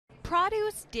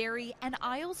produce, dairy, and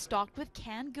aisles stocked with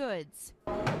canned goods.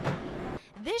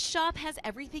 This shop has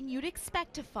everything you'd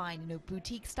expect to find in a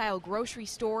boutique-style grocery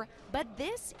store, but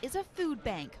this is a food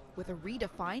bank with a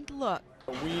redefined look.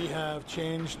 We have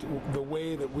changed the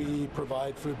way that we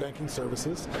provide food banking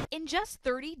services. In just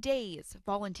 30 days,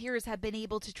 volunteers have been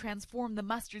able to transform the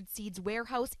Mustard Seeds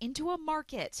warehouse into a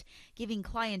market, giving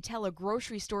clientele a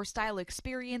grocery store-style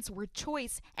experience where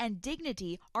choice and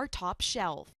dignity are top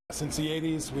shelf. Since the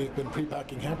 80s, we've been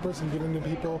pre-packing hampers and giving to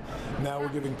people. Now we're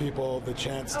giving people the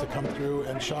chance to come through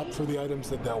and shop for the items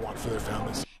that they'll want for their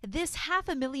families. This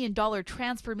 $500,000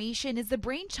 transformation is the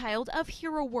brainchild of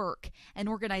HeroWork, an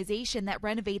organization that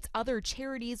renovates other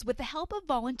charities with the help of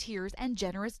volunteers and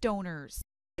generous donors.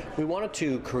 We wanted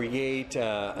to create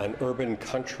an urban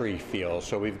country feel,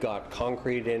 so we've got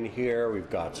concrete in here, we've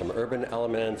got some urban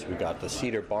elements, we've got the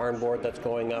cedar barn board that's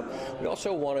going up. We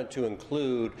also wanted to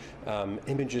include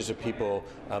images of people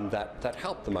that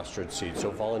help the mustard seed,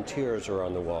 so volunteers are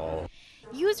on the wall.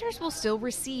 Users will still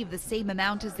receive the same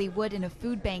amount as they would in a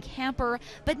food bank hamper,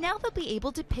 but now they'll be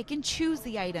able to pick and choose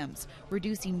the items,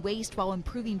 reducing waste while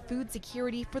improving food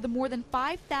security for the more than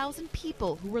 5,000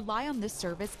 people who rely on this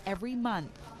service every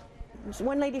month.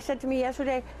 One lady said to me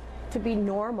yesterday to be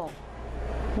normal,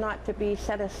 not to be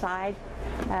set aside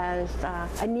as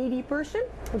a needy person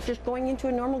who's just going into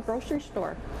a normal grocery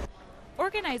store.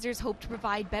 Organizers hope to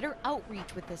provide better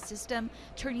outreach with this system,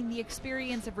 turning the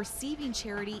experience of receiving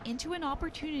charity into an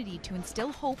opportunity to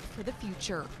instill hope for the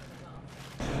future.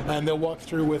 And they'll walk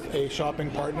through with a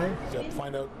shopping partner to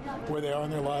find out where they are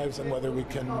in their lives and whether we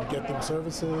can get them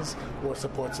services or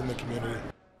supports in the community.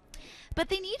 But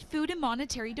they need food and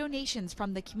monetary donations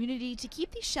from the community to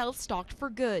keep these shelves stocked for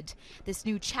good. This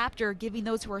new chapter giving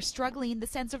those who are struggling the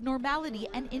sense of normality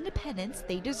and independence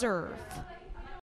they deserve.